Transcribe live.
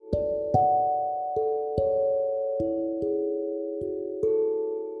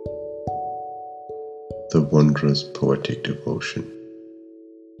the wondrous poetic devotion.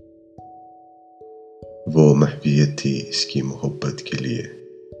 वो महवियत थी इसकी मोहब्बत के लिए.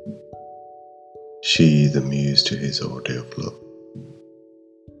 She the muse to his ode of love.